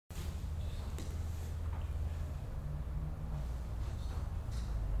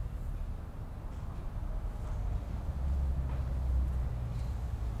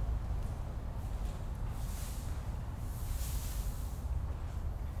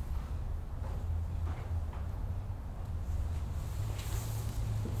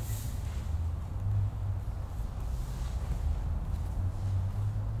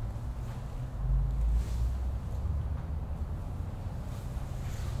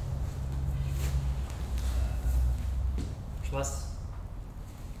shimasu.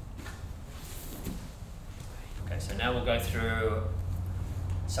 Okay, so now we'll go through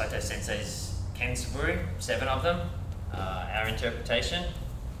Saito Sensei's Bokken Suburi, 7 of them, our interpretation.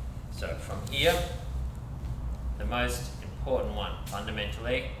 So from here, the most important one,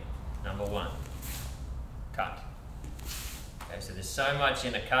 fundamentally, number 1, cut. Okay, so there's so much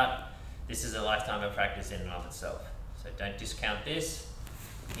in a cut. This is a lifetime of practice in and of itself. So don't discount this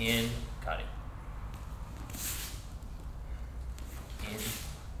in cutting. In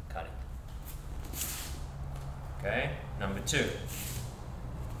cutting. Okay, number 2.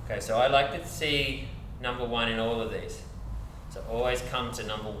 Okay, so I like to see number 1 in all of these. So always come to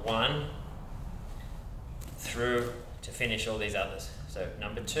number 1 through to finish all these others. So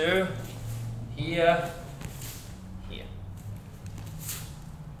number 2, here, here.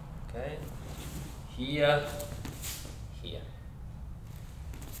 Okay, here, here.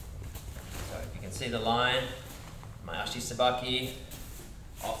 So you can see the line, my ashi sabaki,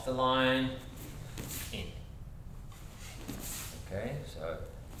 off the line, in. Okay, so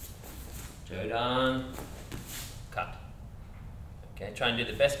jodan, cut. Okay, try and do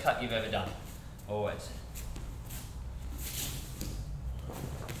the best cut you've ever done, always.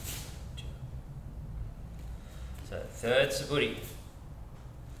 So third suburi.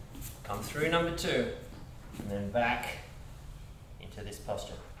 Come through number 2, and then back into this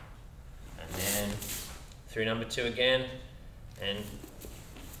posture. And then through number 2 again, and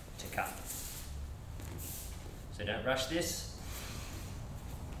to cut. So don't rush this.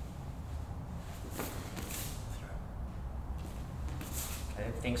 Okay,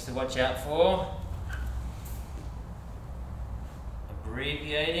 things to watch out for.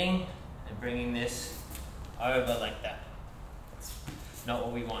 Abbreviating and bringing this over like that. That's not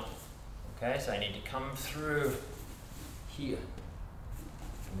what we want. Okay, so I need to come through here,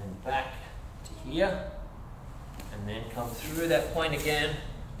 and then back to here, and then come through that point again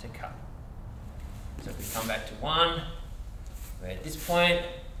to cut. So if we come back to 1, we're at this point,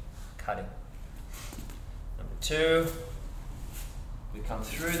 cutting. Number 2, we come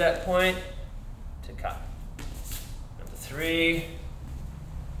through that point to cut. Number 3,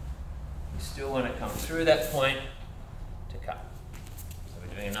 we still want to come through that point to cut. So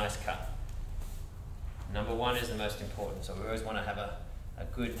we're doing a nice cut. Number 1 is the most important, so we always want to have a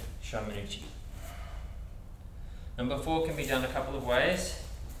good shomanuchi. Number 4 can be done a couple of ways.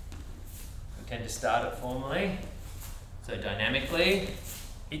 We tend to start it formally. So dynamically,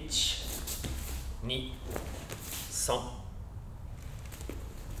 ich, ni, son.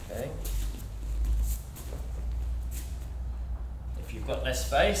 Okay. If you've got less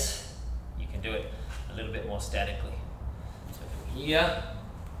space, you can do it a little bit more statically. So from here,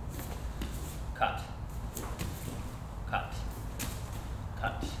 cut. Cut,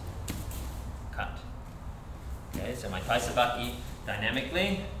 cut, cut. Okay, so my taisabaki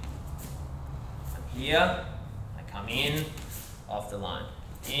dynamically. From here, I come in, off the line,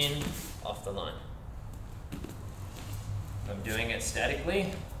 in, off the line. If I'm doing it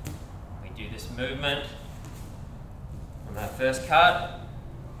statically, we do this movement on that first cut,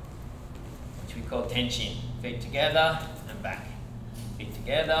 which we call tenshin. Feet together and back. Feet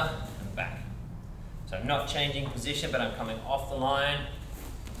together and back. So I'm not changing position, but I'm coming off the line,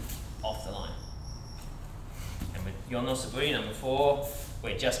 off the line. And with Yono Suburi, number 4,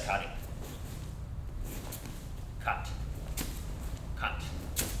 we're just cutting. Cut, cut,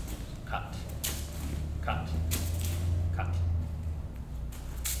 cut, cut, cut.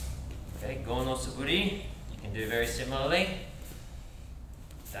 Okay, Gono Suburi, you can do very similarly.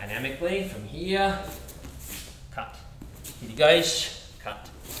 Dynamically, from here, cut. Hirigaishi, cut.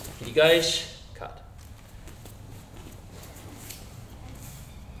 Hirigaishi, cut.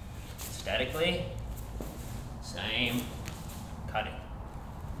 Statically, same, cutting,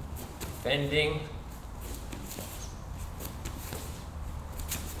 bending,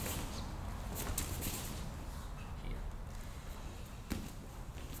 here.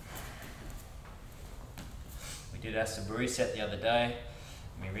 We did our Suburi set the other day,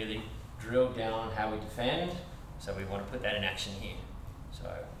 and we really drilled down how we defend, so we want to put that in action here. So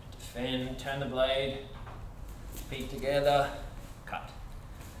defend, turn the blade, feet together, cut.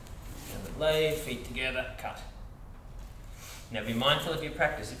 Turn the blade, feet together, cut. Now be mindful of your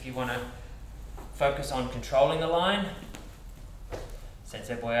practice. If you want to focus on controlling the line,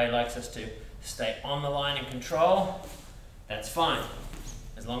 Sensei Boye likes us to stay on the line and control, that's fine.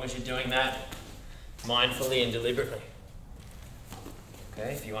 As long as you're doing that mindfully and deliberately.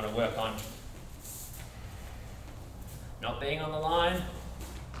 Okay, if you want to work on not being on the line,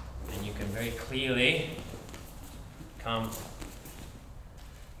 then you can very clearly come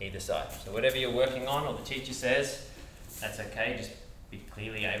either side. So whatever you're working on, or the teacher says, that's okay, just be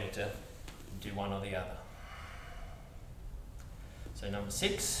clearly able to do one or the other. So number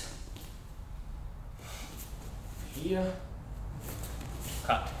 6, here,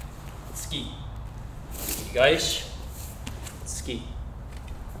 cut, ski, guys, ski. You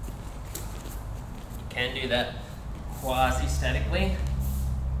can do that quasi-statically.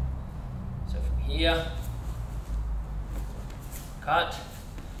 So from here, cut,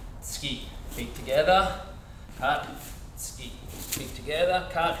 ski, feet together, cut, ski, feet together,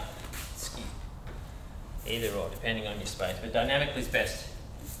 cut, ski. Either or, depending on your space, but dynamically is best.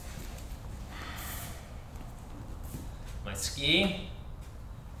 My ski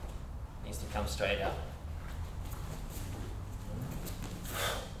needs to come straight up.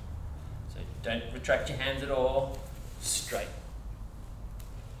 So don't retract your hands at all, straight.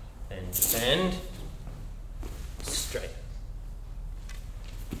 Then bend, straight.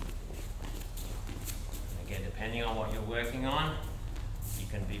 Again, depending on what you're working on, you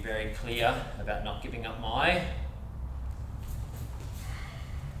can be very clear about not giving up my.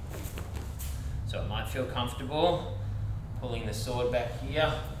 So it might feel comfortable pulling the sword back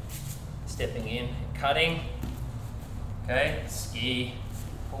here, stepping in and cutting. Okay, ski,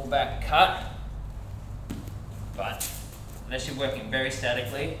 pull back, cut. But unless you're working very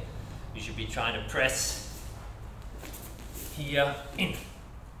statically, you should be trying to press here, in.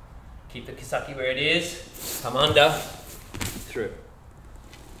 Keep the kisaki where it is, come under, through.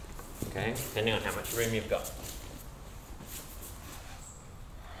 Okay, depending on how much room you've got.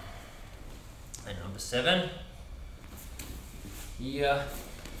 And number 7, here,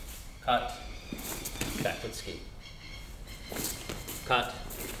 cut, backward ski. Cut,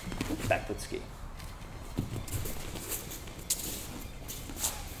 backward ski.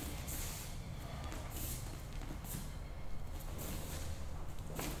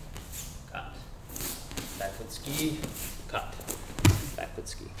 Cut, backward ski, cut, backward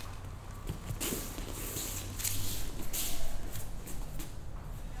ski.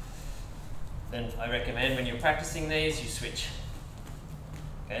 Then I recommend when you're practicing these, you switch.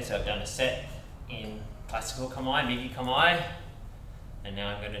 Okay, so I've done a set in classical kamae, migi kamae, and now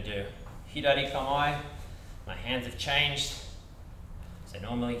I'm going to do hidari kamae. My hands have changed. So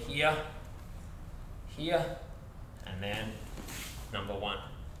normally here, here, and then number 1.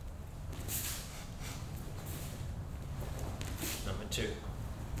 Number 2.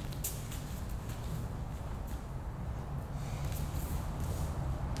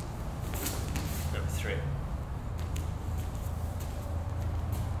 Number 3.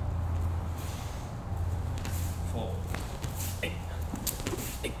 4. 8.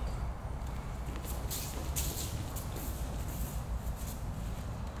 8.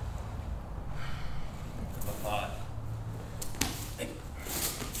 Number 5. 8.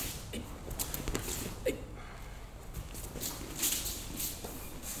 8. 8.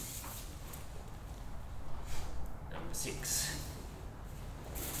 Number 6.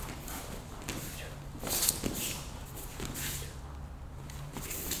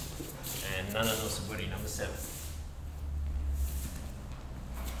 And Bokken Suburi, number 7.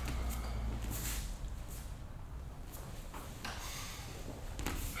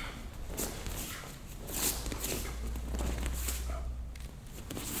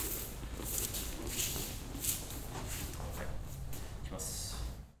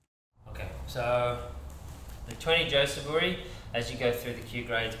 Okay, so the 20 Josuburi, as you go through the Q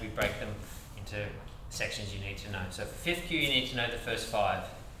grades, we break them into sections you need to know. So for 5th Q, you need to know the first 5.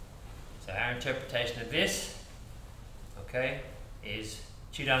 So our interpretation of this, okay, is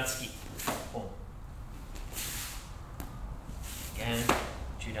Chudansuki. Boom. Again,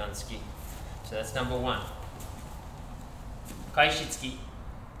 Chudansuki. So that's number 1. Kaishitsuki.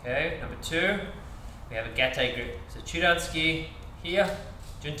 Okay, number 2, we have a Gate grip. So Chudansuki here,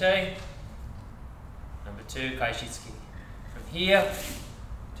 Juntai. Number 2, Kaishitsuki. From here,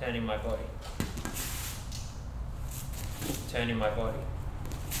 turning my body. Turning my body.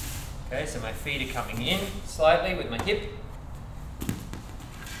 Okay, so my feet are coming in slightly with my hip.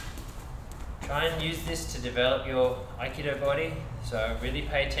 Try and use this to develop your Aikido body. So really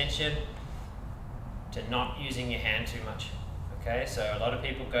pay attention to not using your hand too much. Okay, so a lot of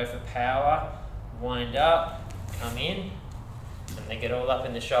people go for power, wind up, come in, and they get all up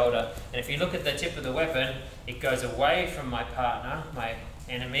in the shoulder. And if you look at the tip of the weapon, it goes away from my partner, my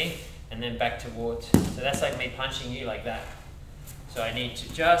enemy, and then back towards. So that's like me punching you like that. So I need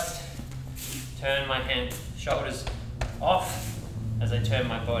to just turn my hand, shoulders off as I turn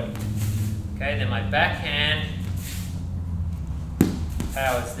my body. Okay, then my backhand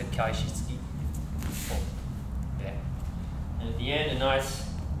powers the Kaishitsuki. Yeah. And at the end, a nice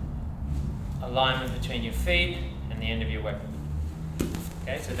alignment between your feet, and the end of your weapon.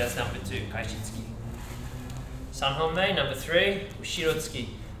 Okay, so that's number 2, Kaishitsuki. Sanhonmei, number 3, Ushirotsuki,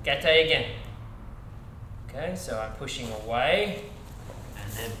 Gate again. Okay, so I'm pushing away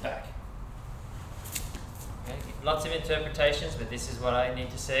and then back. Okay, lots of interpretations, but this is what I need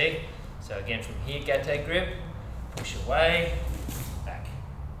to see. So again, from here, Gate grip, push away, back.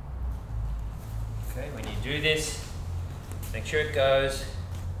 Okay, when you do this, make sure it goes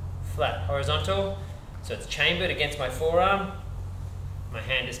flat, horizontal. So it's chambered against my forearm. My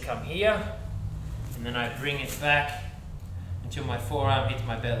hand has come here, and then I bring it back until my forearm hits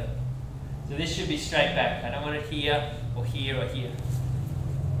my belly. So this should be straight back. I don't want it here or here or here.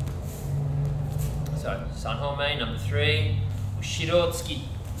 So Sanhonmei, number 3, Ushirotsuki,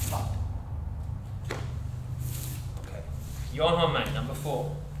 up. Okay. Yonhonmei, number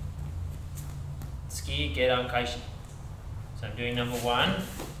 4, Tsuki, Gedan Kaishi. So I'm doing number 1,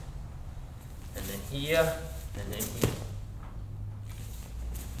 and then here, and then here.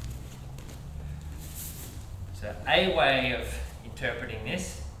 So a way of interpreting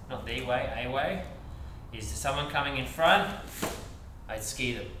this, not the way, a way, is someone coming in front, I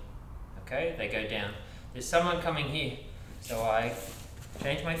ski them. Okay, they go down. There's someone coming here, so I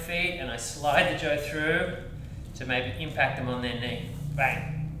change my feet and I slide the jo through to maybe impact them on their knee.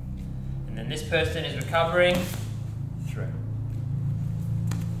 Bang. And then this person is recovering through.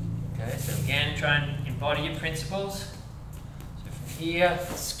 Okay, so again, try and embody your principles. So from here,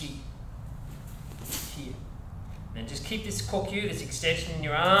 ski. Here. And just keep this kokyu, this extension in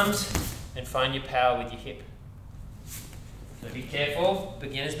your arms, and find your power with your hip. So be careful,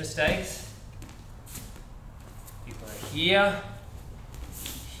 beginner's mistakes. People are here,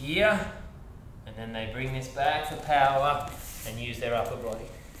 here, and then they bring this back for power and use their upper body.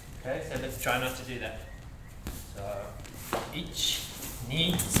 Okay, so let's try not to do that. So, 1, 2,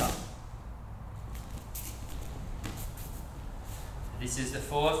 3. This is the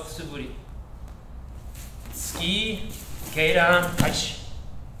 4th Suburi. Ski, Keiran, Kaishi.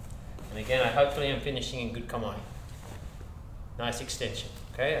 And again, hopefully I'm finishing in good kamae. Nice extension.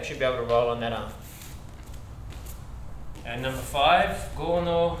 Okay, I should be able to roll on that arm. And number 5, Go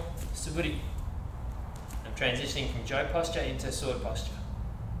no Suburi. I'm transitioning from Jo posture into sword posture.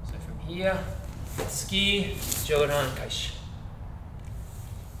 So from here, Tsuki, Jodan, Kaishi.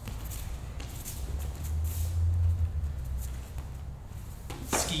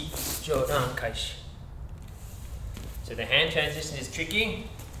 Tsuki, Jodan, Kaishi. So the hand transition is tricky.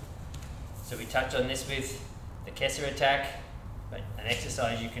 So we touch on this with the Kesa attack, but an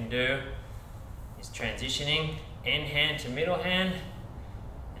exercise you can do is transitioning end hand to middle hand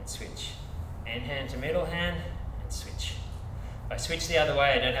and switch. End hand to middle hand and switch. If I switch the other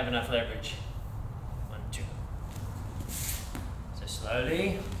way, I don't have enough leverage. 1, 2. So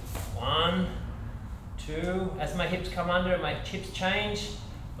slowly, 1, 2. As my hips come under, my hips change,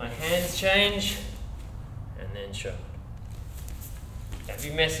 my hands change, and then show. Don't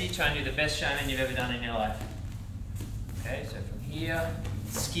be messy, try and do the best showman you've ever done in your life. Okay, so from here,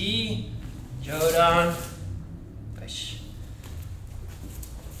 ski, Jodan, push.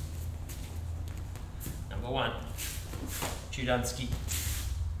 Number 1, Judan ski.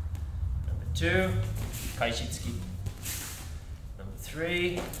 Number 2, Kaishitsuki. Number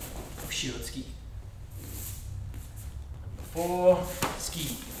 3, Ushirotsuki. Number 4,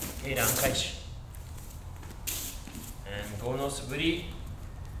 ski, Keiran Kaishi. And Go no Suburi,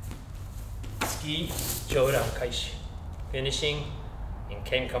 Tsuki, Jodan Kaishi. Finishing in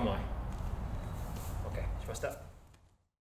Ken Kamae. Okay, shimashita.